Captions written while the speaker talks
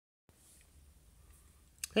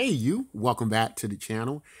Hey, you, welcome back to the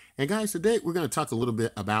channel. And guys, today we're going to talk a little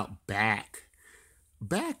bit about Bakkt.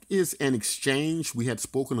 Bakkt is an exchange. We had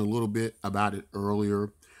spoken a little bit about it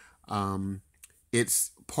earlier. Um,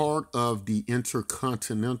 it's part of the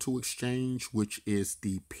Intercontinental Exchange, which is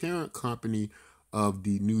the parent company of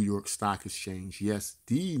the New York Stock Exchange. Yes,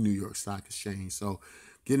 the New York Stock Exchange. So,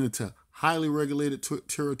 getting into highly regulated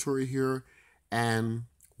territory here. And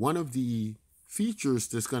one of the features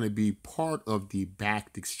that's going to be part of the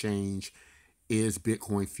Bakkt exchange is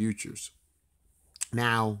Bitcoin futures.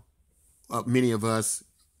 Now, many of us,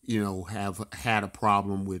 have had a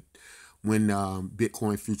problem with when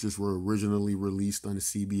Bitcoin futures were originally released on the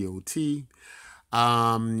CBOT,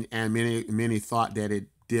 and many thought that it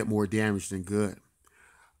did more damage than good.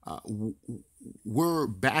 Uh, where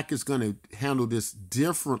Bakkt is going to handle this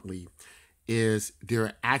differently is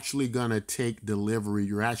they're actually going to take delivery.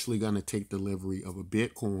 You're actually going to take delivery of a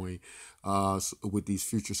Bitcoin with these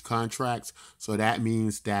futures contracts. So that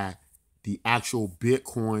means that the actual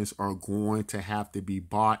Bitcoins are going to have to be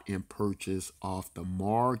bought and purchased off the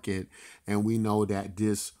market. And we know that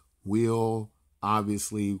this will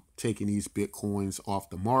obviously, taking these Bitcoins off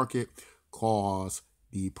the market, cause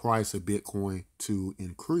the price of Bitcoin to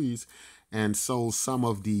increase. And so some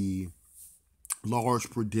of the large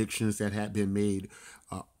predictions that had been made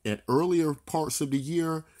at earlier parts of the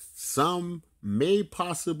year. Some may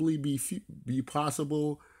possibly be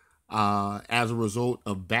possible as a result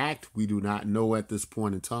of Bakkt. We do not know at this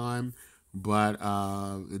point in time. But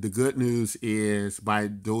the good news is by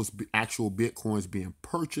those actual Bitcoins being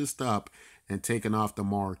purchased up and taken off the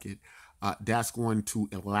market, that's going to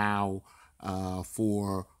allow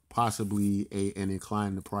for possibly an incline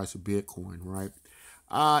in the price of Bitcoin, right?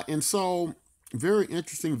 And so very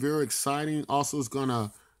interesting, very exciting. Also, is going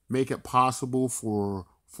to make it possible for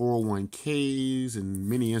 401ks and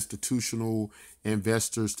many institutional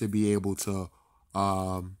investors to be able to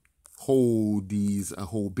hold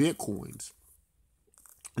Bitcoins.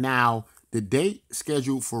 Now, the date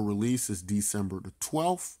scheduled for release is December the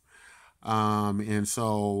 12th. And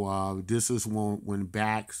so this is when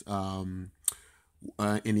Bakkt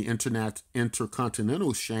in the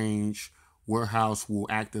Intercontinental Exchange warehouse will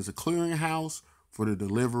act as a clearinghouse for the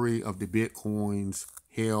delivery of the Bitcoins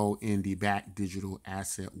held in the Bakkt digital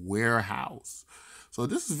asset warehouse. So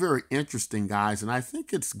this is very interesting, guys, and I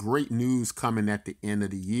think it's great news coming at the end of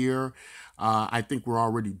the year. I think we're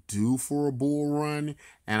already due for a bull run,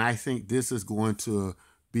 and I think this is going to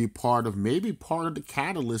be maybe part of the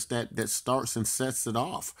catalyst that starts and sets it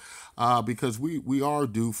off, because we are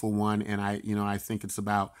due for one, and I think it's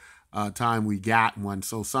about time we got one.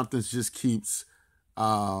 So something just keeps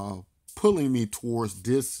pulling me towards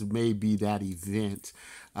this may be that event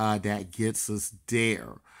that gets us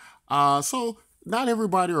there. So not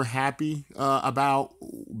everybody are happy about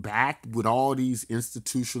Bakkt with all these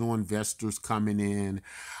institutional investors coming in,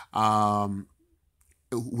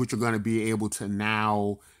 which are going to be able to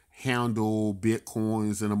now handle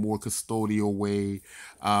Bitcoins in a more custodial way,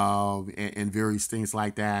 and various things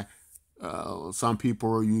like that. Some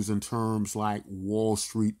people are using terms like Wall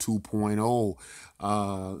Street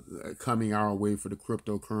 2.0 coming our way for the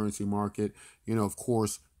cryptocurrency market. Of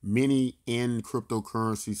course, many in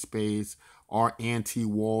cryptocurrency space are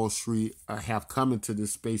anti-Wall Street, have come into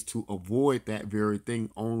this space to avoid that very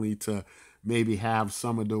thing, only to maybe have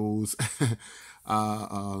some of those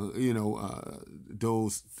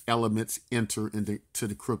those elements enter into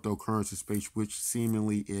the cryptocurrency space, which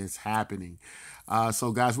seemingly is happening.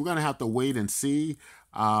 So, guys, we're going to have to wait and see.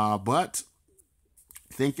 But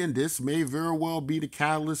thinking this may very well be the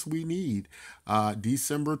catalyst we need.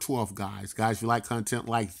 December 12th, guys. Guys, if you like content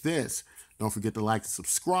like this, don't forget to like and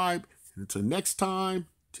subscribe. And until next time,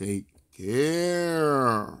 take care.